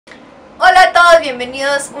todos,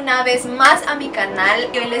 bienvenidos una vez más a mi canal.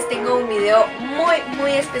 Hoy les tengo un video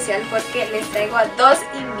muy especial porque les traigo a dos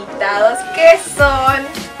invitados que son...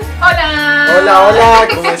 ¡Hola! Hola,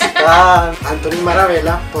 ¿cómo están? Antonio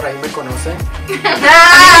Maravela, por ahí me conocen.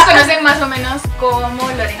 Me conocen más o menos como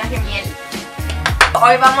Lorena Gemiel.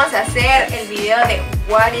 Hoy vamos a hacer el video de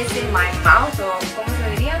What is in my mouth, o ¿cómo se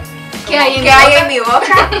diría? ¿Qué hay en mi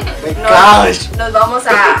boca? Nos vamos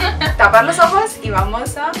a tapar los ojos y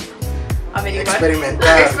vamos a averiguar.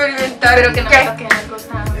 Experimentar. Pero que no me toque algo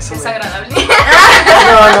tan desagradable.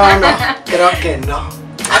 No, creo que no.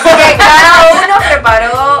 Así que cada uno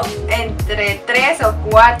preparó entre 3 o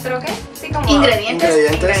 4 ¿qué? Sí, como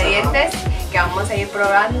ingredientes que vamos a ir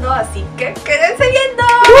probando, así que quédense viendo.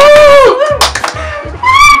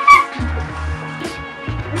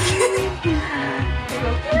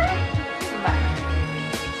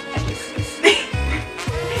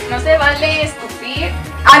 No se vale escupir.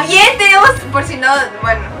 Aviénteos, por si no,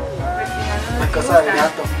 bueno, por si no La nos cosa del gusta.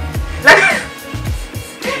 gato.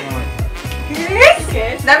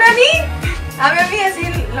 ¿Qué es? Dame a mí así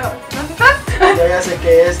 ¿no sepas? Yo ya sé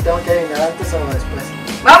qué es, tengo que adivinar antes o después.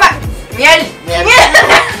 ¡Vamos! ¡Miel! Miel.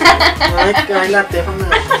 Ay, que ay, la Teffa me...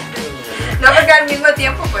 No, porque al mismo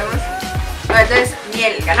tiempo podemos... No, entonces,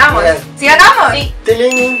 miel, ganamos. Miel. ¿Sí ganamos? Sí.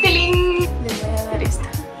 Tiling. ¡Tiling! Les voy a dar esta.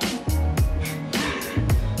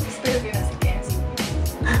 Espero que no se queden así.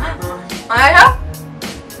 ¿Ah, no?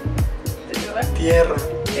 Tierra.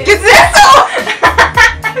 ¿Qué es eso?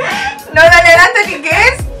 No, dale adelante, ¿qué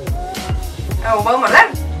es? ¿Puedo morder?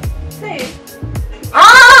 Sí.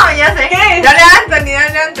 ¡Oh! Ya sé. ¿Qué es? Dale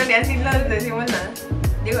Anthony, así lo decimos nada.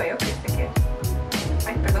 Digo yo que sé qué.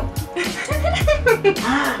 Ay, perdón.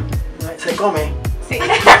 Ay, se come. Sí.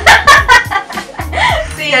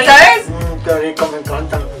 Sí, ¿ya sabes? Qué rico, me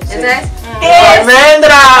encantan. ¿Ya Sí. sabes? ¿Qué es?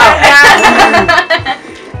 ¡Almendra!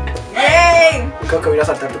 ¡Yay! Creo que voy a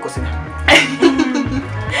saltar tu cocina.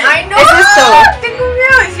 ¡Ay, no! ¿Es esto? Tengo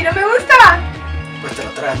miedo, ¿y si no me gusta? Pues te lo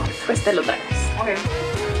traigo. Pues te lo tragas. Ok.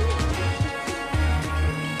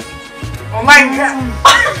 ¡Oh my god!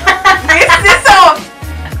 ¿Qué es eso?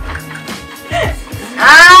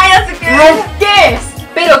 ¡Ay, ya sé qué es! ¿Qué es?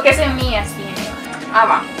 Pero ¿qué semillas tiene? Ah,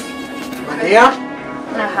 va. María.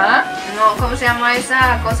 Ajá. No, ¿cómo se llama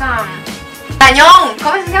esa cosa? ¡Arañón!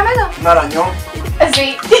 ¿Cómo se llama eso? Un arañón.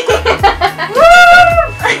 Sí.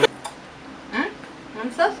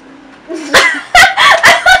 ¿Monstros?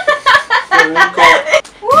 Qué rico.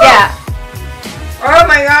 Ya. ¡Oh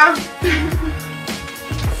my god!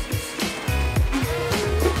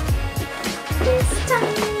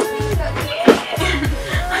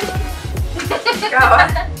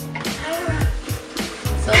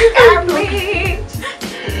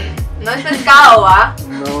 No es pescado, ¿va?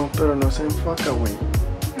 No, pero no se enfoca, güey.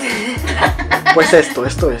 Pues esto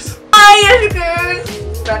es. ¡Ay, ya sé qué es!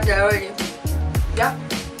 Espérate, oye. ¿Ya?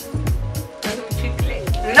 Es un chicle.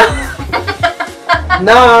 No.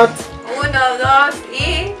 Not. 1, 2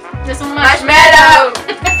 y... Es un ¡Marshmallow!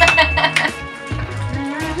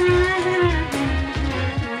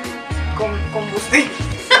 Combustible.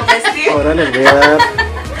 Comestible. Ahora les voy a dar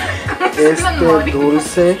este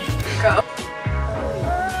dulce.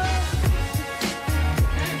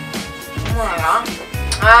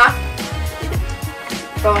 Ah,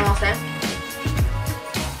 pero no sé.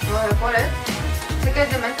 No sé cuál es. Sé que es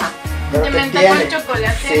de menta. Pero De que menta tiene. con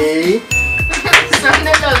chocolate. Sí. Son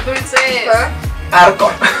de los dulces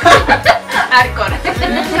Arco. Arcor. ¡Qué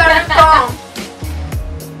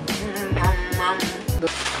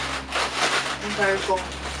rico!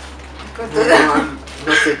 ¡Qué rico!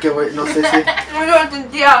 No sé qué voy, no sé si. ¡Muy lo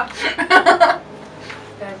sentía!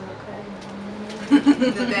 No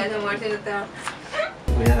te vas a mover si no te va.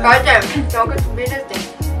 Voy a dar Cállate, tengo que subir este.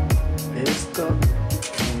 esto.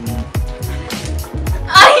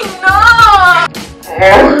 ¡Ay, no!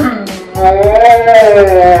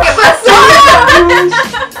 ¿Qué pasó?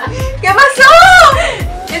 ¿Qué pasó?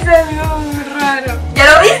 Eso es muy raro. ¿Ya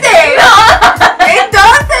lo viste? ¡No!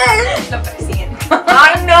 ¡Entonces! Lo presiento.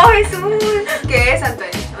 ¡Ay, no, Jesús! ¿Qué es,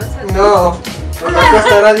 Antonio? No, me va a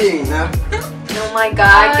costar adivinar. Oh my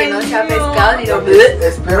god, que Ay, no sea no. pescado ni lo...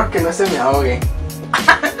 Espero que no se me ahogue.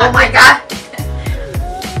 Oh my god.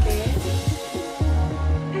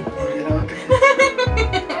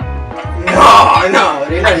 No,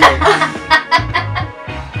 abríla bien.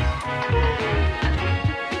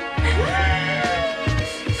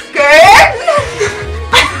 ¿Qué?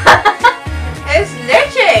 Es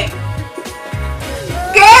leche.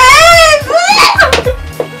 ¿Qué es?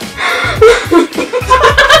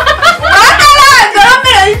 ¡Guácala! ¡Solo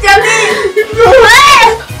me lo dice a mí!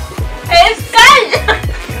 ¡Es cal!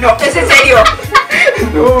 No, ese es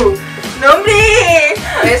 ¡No, hombre!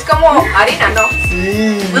 Es como harina, ¿no?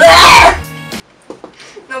 Sí.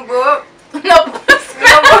 No puedo. No,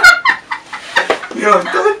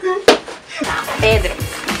 Levántate. Pedro.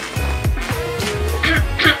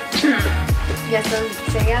 Ya están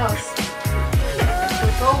sellados.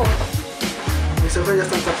 Tus ojos. Mis ojos ya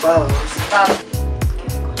están tapados.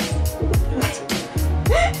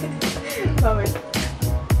 A ver.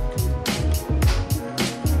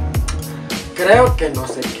 Creo que no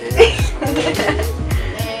sé qué.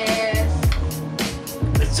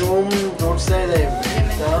 Es un dulce de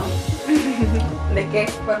menta. ¿De qué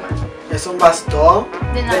forma? Es un bastón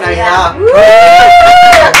De de Navidad.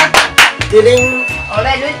 Navidad. Tienen.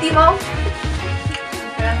 Ahora el último.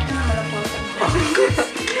 Espérate, no me lo puedo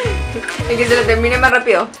terminar. El que se lo termine más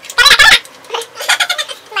rápido.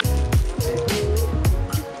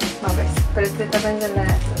 A ver, pero este tapan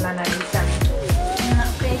la nariz también.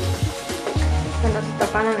 Ok. ¿No se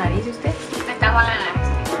tapa la nariz usted? Me tapo la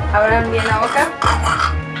nariz. Abran bien la boca.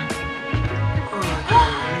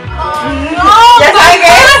 ¡No! ¿Ya saben qué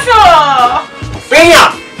es? ¡Eso!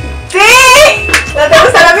 ¡Piña! ¡Sí! ¿No te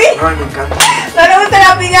gusta la piña? Ay, me encanta. ¿No te gusta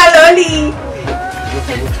la piña, Loli?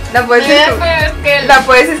 La puedes, Pero es que la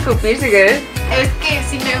puedes escupir si quieres. Es que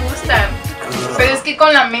sí me gusta. Pero es que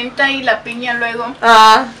con la menta y la piña luego.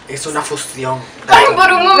 Ah. Es una fusión. Ay,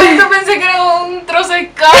 por un momento pensé que era un trozo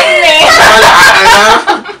de carne.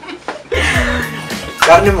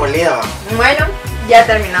 Carne molida. Bueno, ya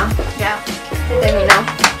terminó. Ya. Se terminó.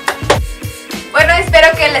 Bueno, espero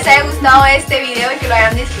que les haya gustado este video y que lo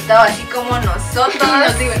hayan disfrutado así como nosotros.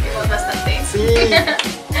 Nos divertimos bastante. Sí.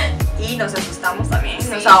 Y nos asustamos también, Sí.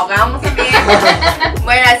 nos ahogamos también.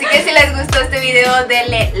 Bueno, así que si les gustó este video,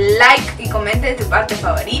 denle like y comenten su parte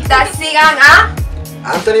favorita. Sigan a...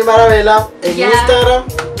 Anthony Maravela en Ya. Instagram.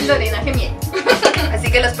 Lorena Gemiel. Así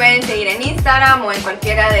que los pueden seguir en Instagram o en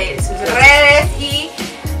cualquiera de sus redes. Y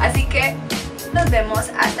así que nos vemos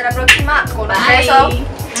hasta la próxima con un Bye. beso.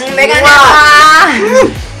 Vengan.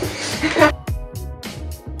 ¡Mua!